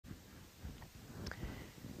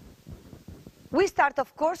We start,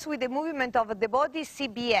 of course, with the movement of the body,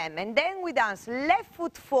 CBM, and then we dance left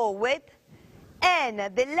foot forward, and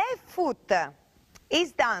the left foot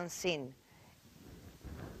is dancing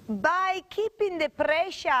by keeping the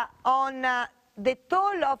pressure on the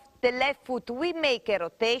toe of the left foot. We make a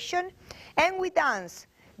rotation, and we dance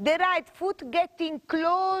the right foot getting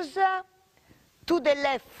closer to the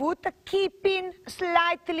left foot, keeping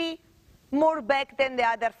slightly more back than the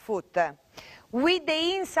other foot, with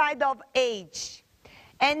the inside of H.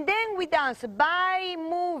 And then we dance by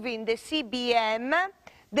moving the CBM,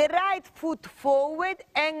 the right foot forward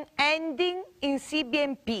and ending in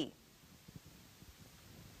CBMP.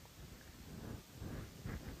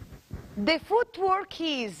 The footwork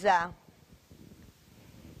is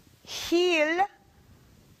heel,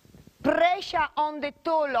 pressure on the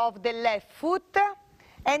toe of the left foot,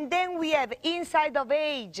 and then we have inside of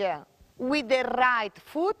H with the right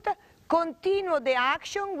foot, continue the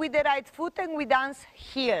action with the right foot, and we dance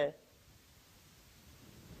heel.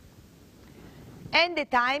 And the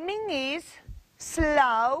timing is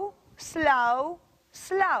slow, slow,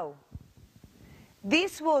 slow.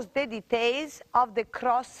 This was the details of the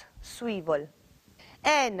cross swivel.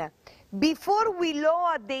 And before we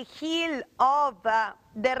lower the heel of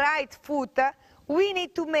the right foot, we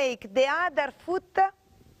need to make the other foot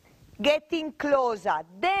getting closer.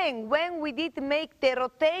 Then, when we did make the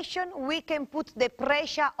rotation, we can put the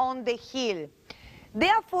pressure on the heel.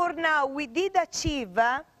 Therefore, now we did achieve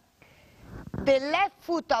the left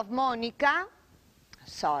foot of Monica.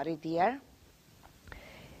 Sorry, dear.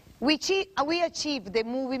 We achieved the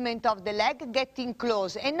movement of the leg getting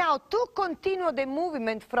close. And now, to continue the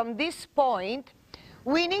movement from this point,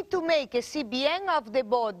 we need to make a CBM of the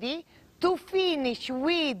body to finish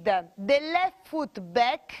with the left foot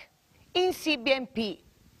back in CBMP.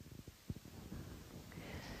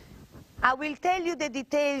 I will tell you the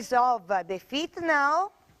details of the feet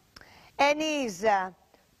now, and is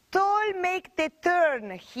toe make the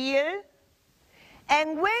turn heel,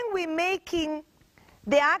 and when we're making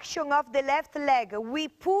the action of the left leg, we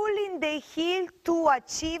pull in the heel to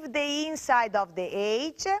achieve the inside of the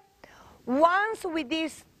H. Once we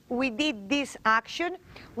did this action,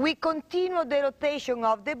 we continue the rotation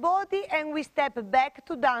of the body and we step back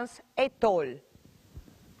to dance a tall.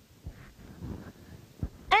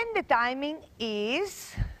 And the timing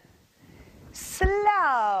is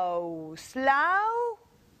slow, slow,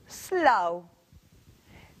 slow.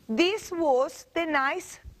 This was the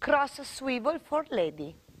nice cross swivel for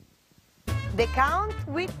lady. The count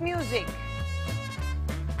with music.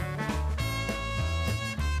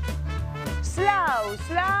 Slow,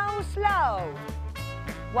 slow, slow.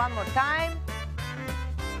 One more time.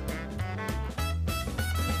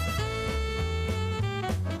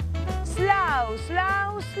 Slow,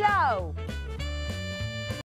 slow, slow.